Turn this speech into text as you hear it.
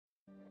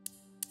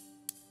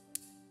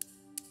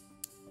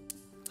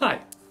Hi,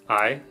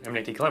 I am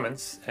Nicky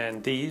Clements,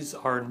 and these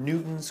are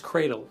Newton's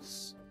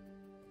Cradles.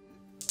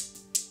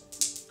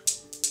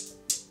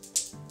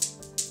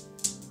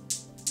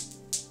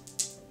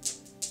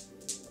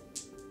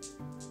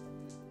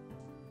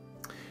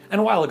 And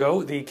a while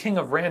ago, the King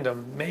of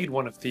Random made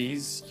one of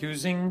these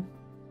using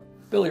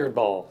billiard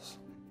balls.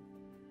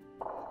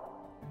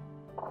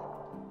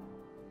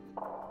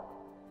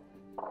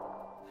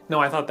 Now,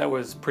 I thought that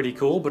was pretty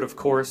cool, but of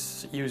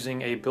course,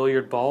 using a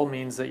billiard ball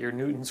means that your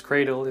Newton's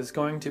Cradle is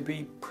going to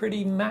be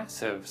pretty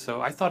massive,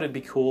 so I thought it'd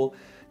be cool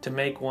to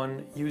make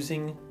one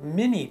using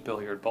mini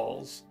billiard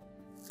balls,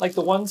 like the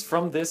ones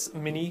from this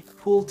mini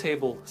pool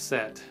table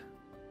set.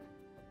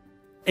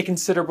 A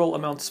considerable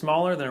amount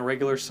smaller than a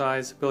regular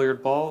size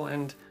billiard ball,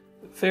 and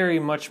very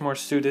much more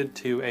suited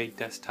to a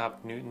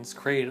desktop Newton's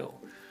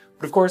Cradle.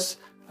 But of course,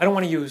 I don't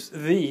want to use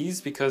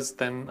these because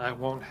then I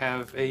won't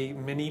have a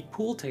mini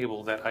pool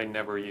table that I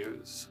never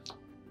use.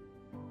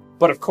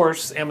 But of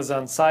course,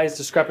 Amazon's size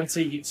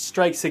discrepancy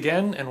strikes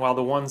again, and while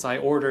the ones I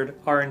ordered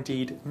are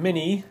indeed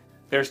mini,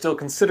 they're still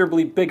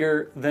considerably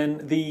bigger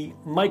than the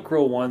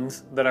micro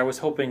ones that I was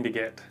hoping to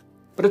get.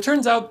 But it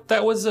turns out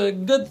that was a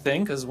good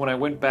thing, because when I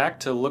went back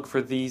to look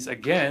for these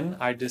again,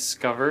 I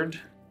discovered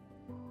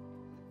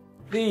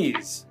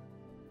these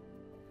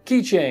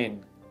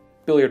keychain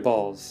billiard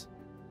balls.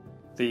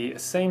 The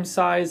same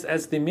size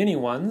as the mini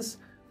ones,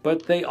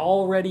 but they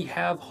already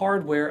have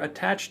hardware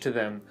attached to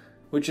them,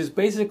 which is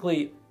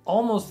basically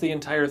almost the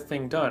entire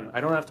thing done.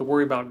 I don't have to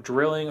worry about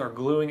drilling or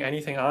gluing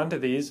anything onto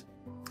these.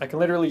 I can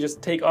literally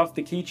just take off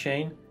the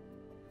keychain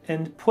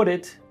and put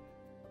it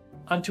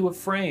onto a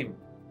frame.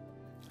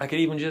 I could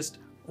even just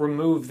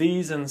remove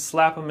these and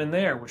slap them in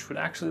there, which would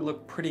actually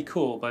look pretty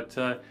cool, but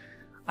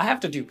I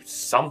have to do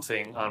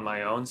something on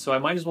my own, so I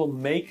might as well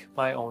make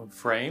my own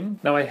frame.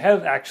 Now, I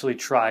have actually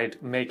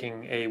tried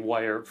making a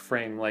wire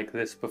frame like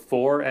this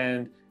before,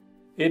 and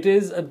it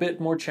is a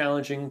bit more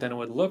challenging than it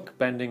would look.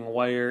 Bending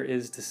wire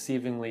is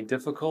deceivingly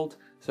difficult,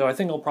 so I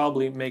think I'll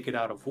probably make it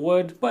out of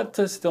wood, but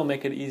to still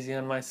make it easy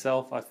on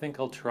myself, I think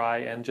I'll try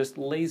and just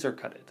laser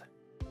cut it.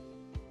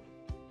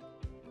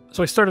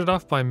 So I started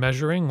off by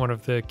measuring one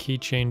of the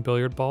keychain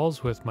billiard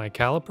balls with my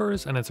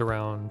calipers, and it's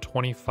around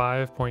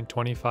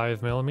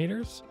 25.25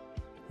 millimeters.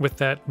 With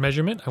that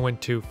measurement, I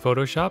went to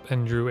Photoshop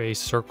and drew a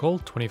circle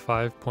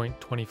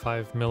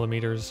 25.25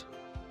 millimeters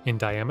in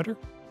diameter.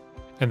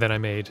 And then I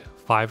made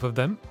 5 of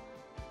them.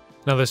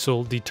 Now this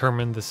will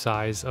determine the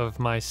size of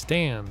my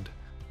stand.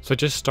 So I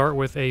just start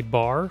with a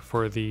bar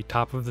for the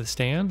top of the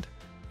stand,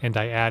 and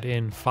I add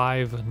in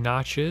 5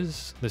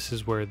 notches. This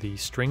is where the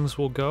strings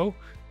will go.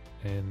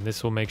 And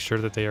this will make sure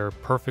that they are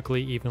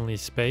perfectly evenly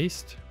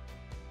spaced.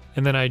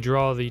 And then I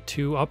draw the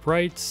 2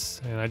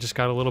 uprights, and I just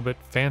got a little bit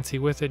fancy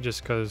with it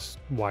just because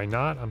why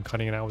not? I'm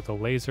cutting it out with a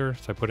laser,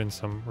 so I put in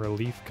some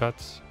relief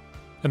cuts.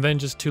 And then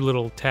just 2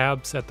 little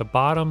tabs at the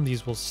bottom.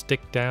 These will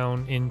stick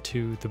down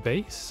into the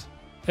base.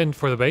 And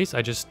for the base,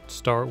 I just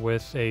start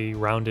with a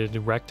rounded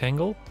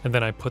rectangle, and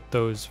then I put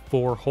those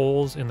 4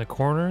 holes in the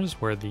corners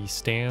where the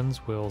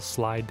stands will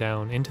slide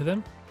down into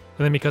them.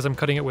 And then because I'm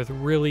cutting it with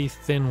really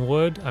thin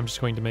wood, I'm just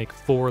going to make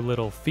 4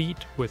 little feet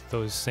with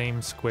those same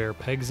square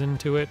pegs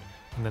into it,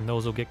 and then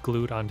those will get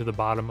glued onto the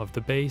bottom of the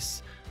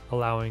base,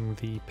 allowing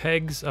the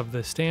pegs of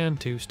the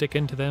stand to stick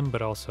into them,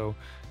 but also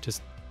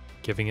just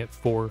giving it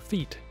 4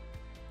 feet.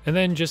 And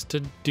then just to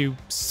do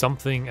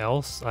something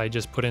else, I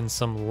just put in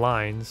some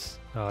lines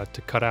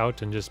to cut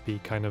out and just be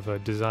kind of a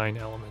design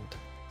element.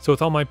 So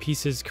with all my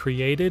pieces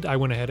created, I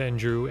went ahead and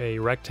drew a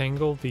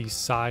rectangle the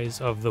size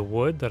of the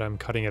wood that I'm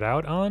cutting it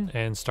out on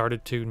and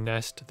started to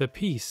nest the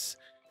piece.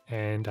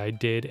 And I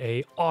did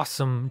an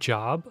awesome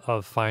job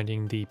of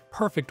finding the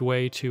perfect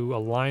way to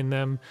align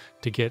them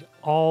to get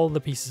all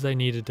the pieces I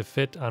needed to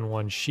fit on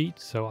one sheet.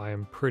 So I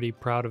am pretty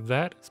proud of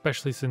that,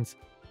 especially since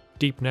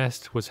Deep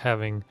Nest was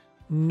having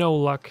no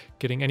luck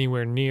getting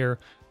anywhere near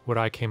what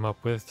I came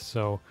up with.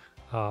 So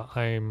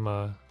I'm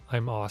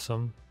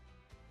awesome.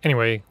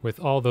 Anyway, with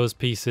all those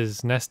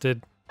pieces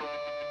nested,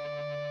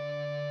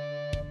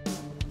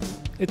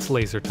 it's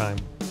laser time.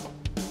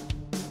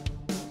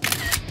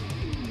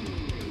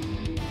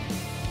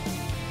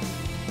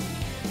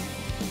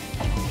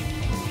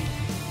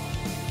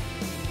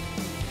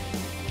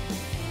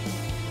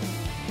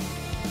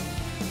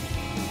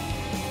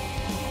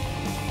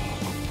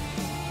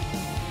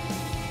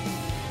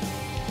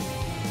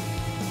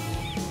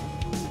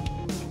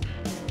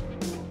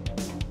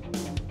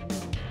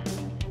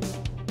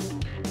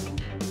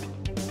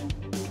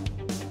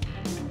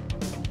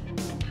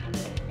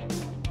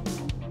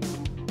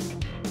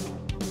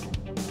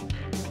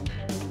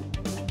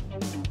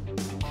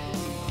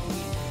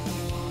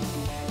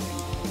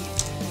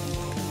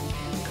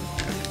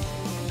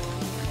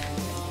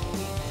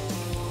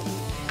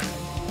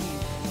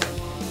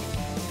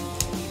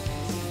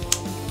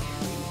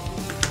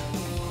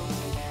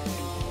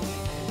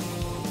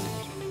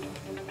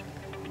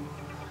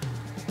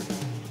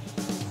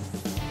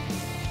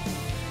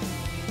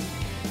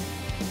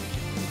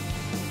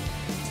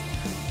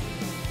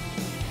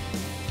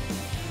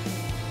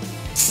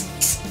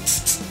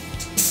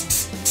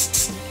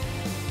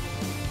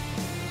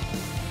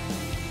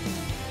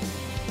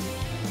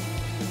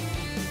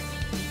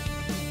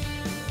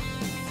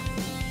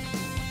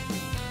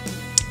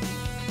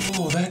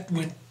 Oh, that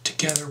went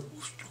together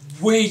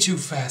way too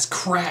fast.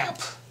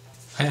 Crap.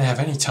 I didn't have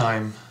any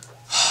time.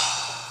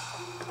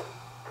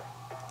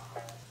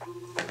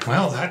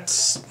 Well, that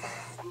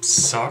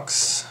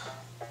sucks.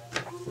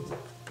 It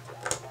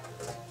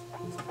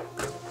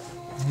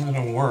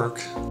didn't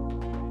work.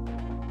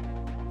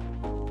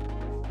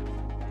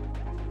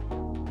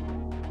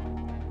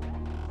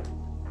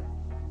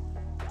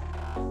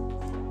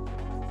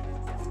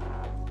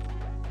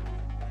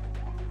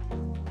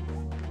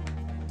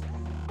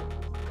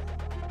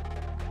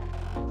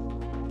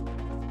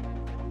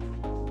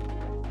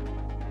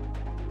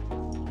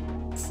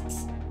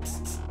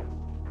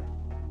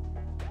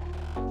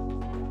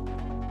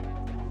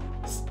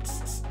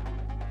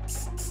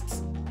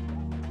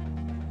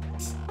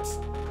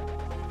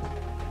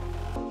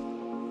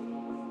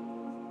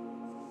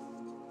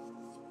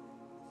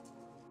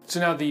 So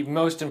now the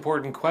most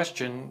important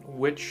question,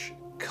 which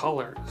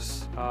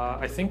colors?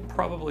 I think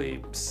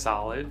probably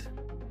solid.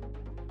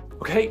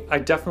 Okay, I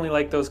definitely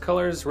like those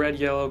colors, red,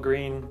 yellow,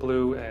 green,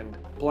 blue, and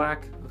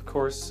black, of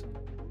course.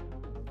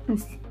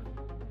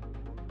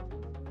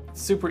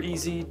 Super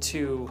easy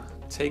to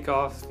take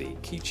off the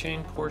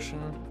keychain portion.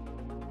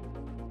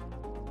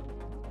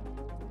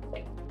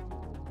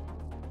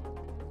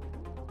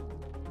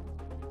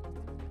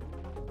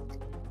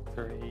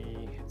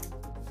 Three,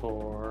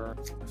 4,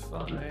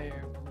 5.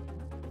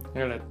 I'm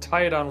gonna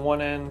tie it on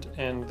one end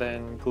and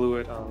then glue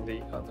it on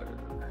the other.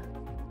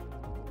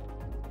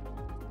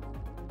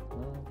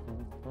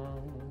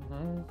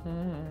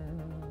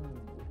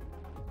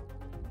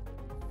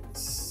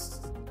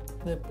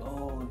 Snip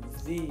all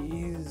of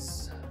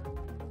these.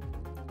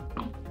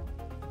 All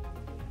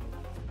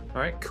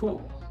right,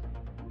 cool.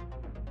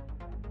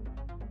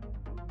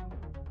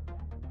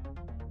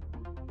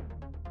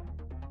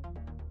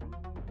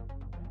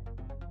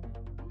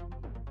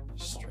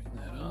 Straighten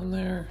that on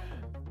there.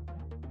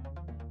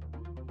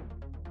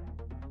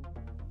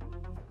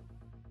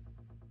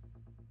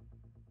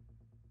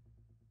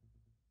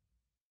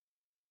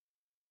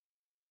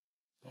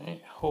 Okay,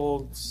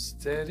 hold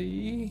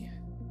steady.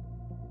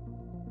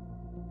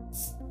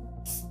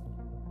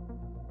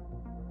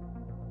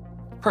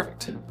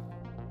 Perfect.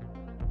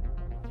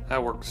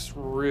 That works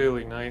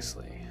really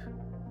nicely.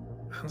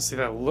 Honestly,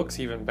 that looks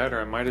even better.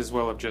 I might as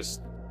well have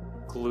just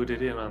glued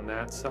it in on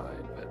that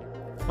side, but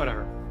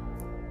whatever.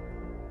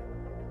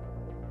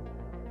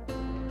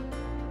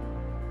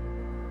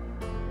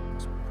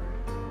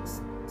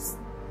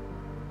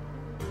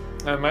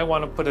 I might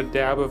want to put a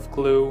dab of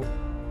glue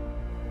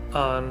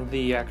on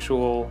the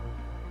actual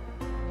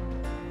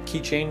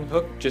keychain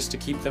hook just to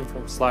keep them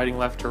from sliding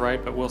left to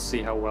right, but we'll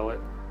see how well it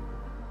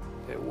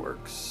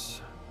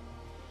works.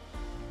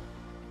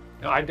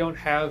 Now, I don't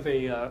have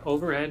a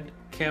overhead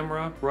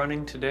camera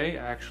running today.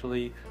 I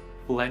actually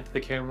lent the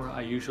camera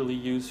I usually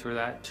use for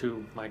that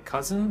to my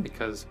cousin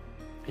because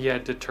he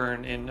had to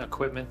turn in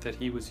equipment that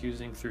he was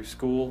using through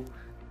school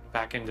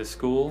back into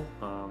school,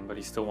 but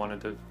he still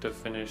wanted to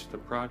finish the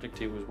project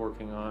he was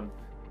working on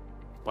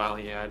while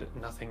he had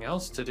nothing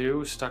else to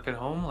do, stuck at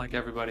home like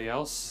everybody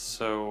else,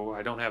 so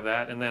I don't have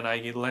that. And then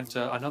I lent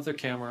another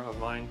camera of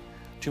mine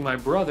to my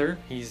brother.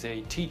 He's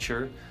a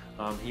teacher.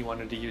 He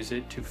wanted to use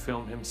it to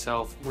film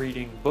himself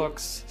reading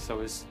books so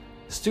his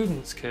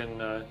students can you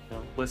know,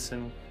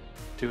 listen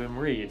to him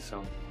read.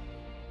 So,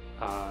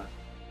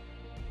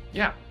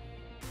 yeah.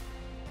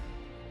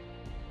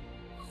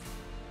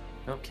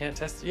 No, can't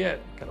test it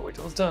yet. Gotta wait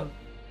till it's done.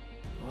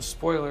 No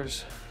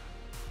spoilers.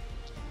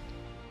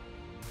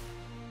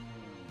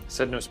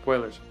 Said no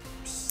spoilers.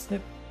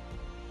 Snip.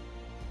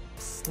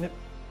 Snip.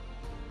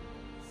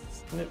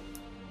 Snip.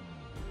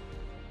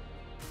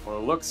 Well,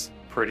 it looks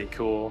pretty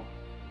cool.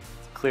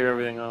 Let's clear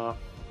everything off.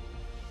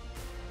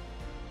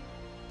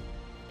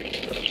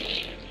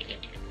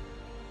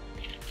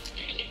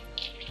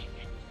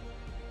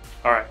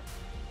 All right.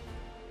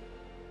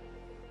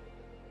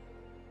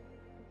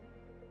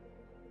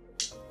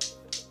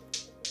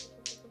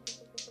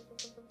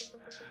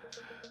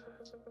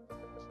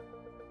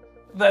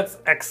 That's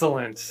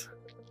excellent.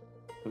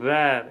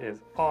 That is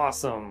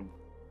awesome.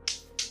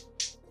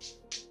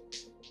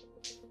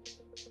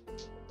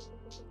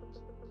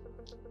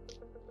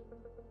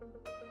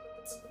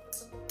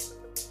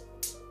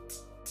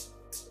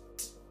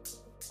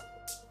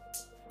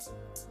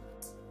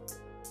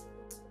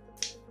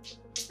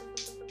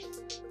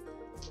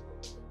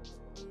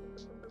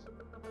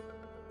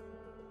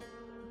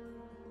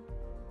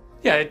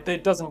 Yeah,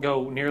 it doesn't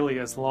go nearly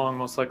as long,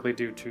 most likely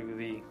due to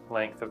the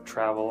length of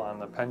travel on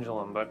the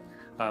pendulum, but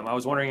I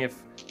was wondering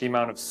if the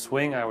amount of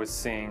swing I was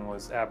seeing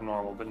was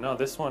abnormal, but no,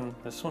 this one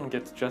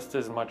gets just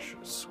as much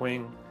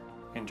swing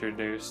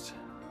introduced.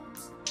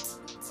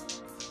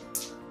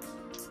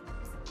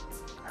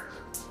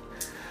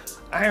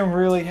 I am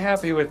really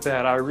happy with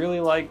that. I really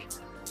like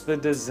the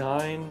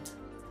design.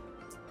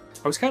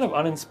 I was kind of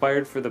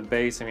uninspired for the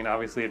base. I mean,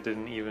 obviously it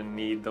didn't even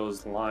need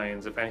those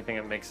lines. If anything,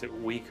 it makes it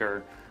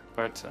weaker.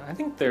 But I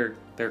think they're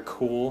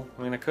cool.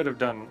 I mean, I could have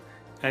done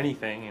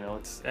anything, you know,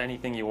 it's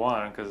anything you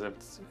want because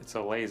it's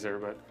a laser,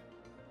 but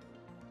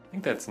I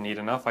think that's neat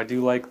enough. I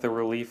do like the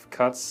relief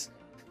cuts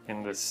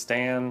in the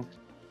stand.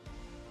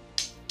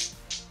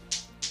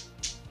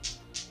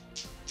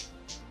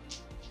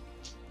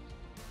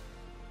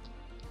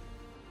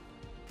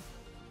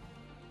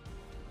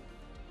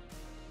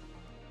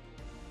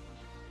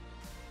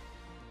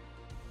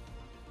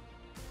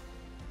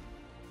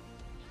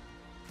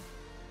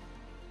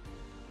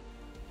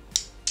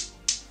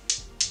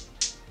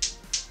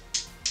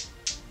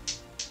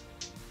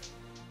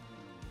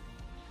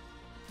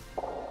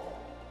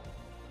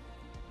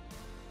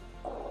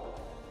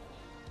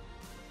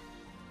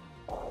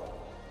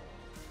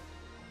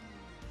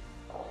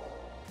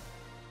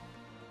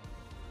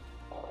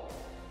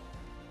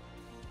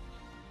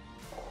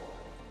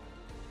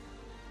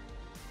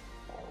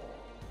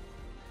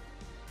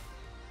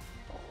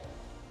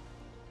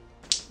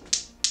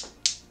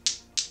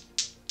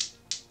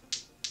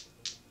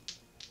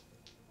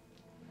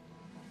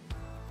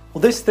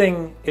 Well, this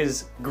thing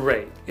is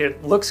great.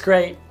 It looks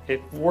great,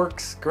 it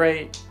works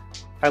great.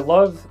 I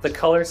love the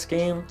color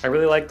scheme. I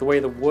really like the way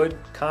the wood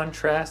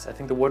contrasts. I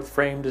think the wood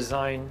frame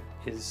design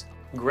is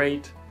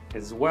great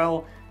as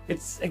well.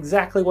 It's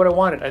exactly what I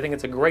wanted. I think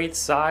it's a great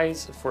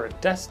size for a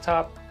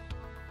desktop.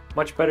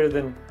 Much better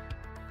than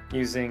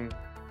using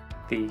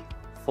the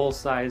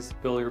full-size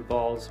billiard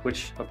balls,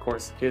 which of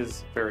course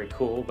is very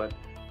cool, but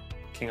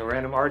King of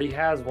Random already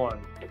has one.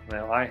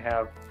 Now I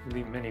have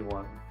the mini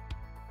one.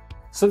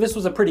 So this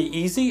was a pretty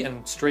easy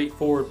and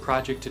straightforward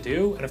project to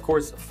do, and of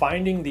course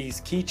finding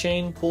these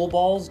keychain pool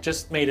balls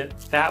just made it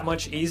that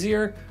much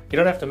easier. You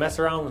don't have to mess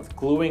around with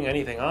gluing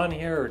anything on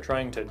here or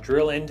trying to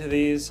drill into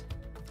these,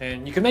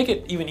 and you can make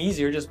it even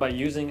easier just by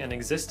using an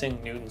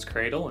existing Newton's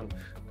Cradle and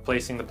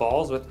placing the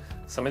balls with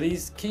some of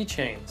these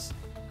keychains.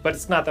 But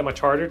it's not that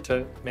much harder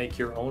to make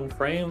your own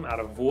frame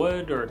out of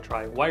wood or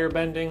try wire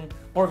bending,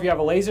 or if you have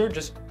a laser,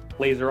 just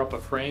laser up a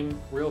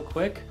frame real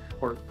quick,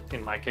 or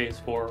in my case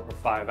 4 or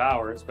 5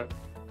 hours. But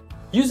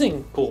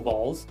using pool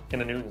balls in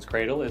a Newton's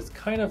Cradle is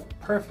kind of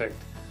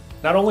perfect.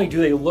 Not only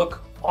do they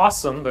look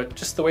awesome, but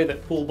just the way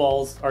that pool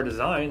balls are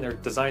designed, they're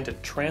designed to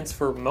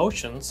transfer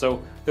motion, so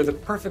they're the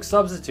perfect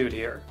substitute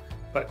here.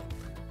 But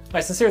my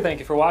sincere thank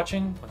you for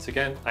watching. Once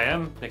again, I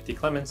am Nick D.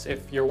 Clements,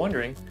 if you're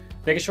wondering.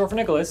 Make it short for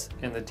Nicholas,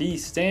 and the D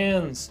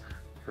stands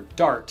for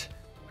dart,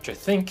 which I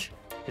think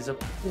is a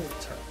pool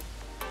term.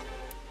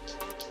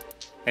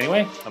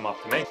 Anyway, I'm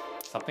off to make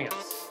something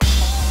else.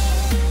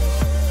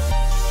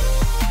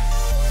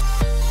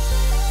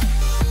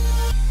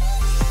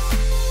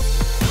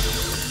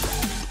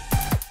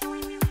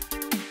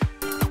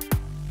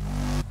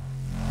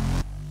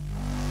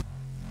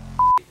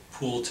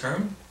 Pool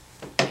term.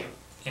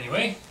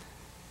 Anyway,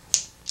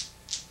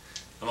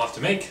 I'm off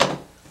to make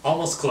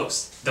almost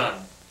close. Done.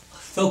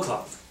 Fill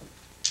cloth.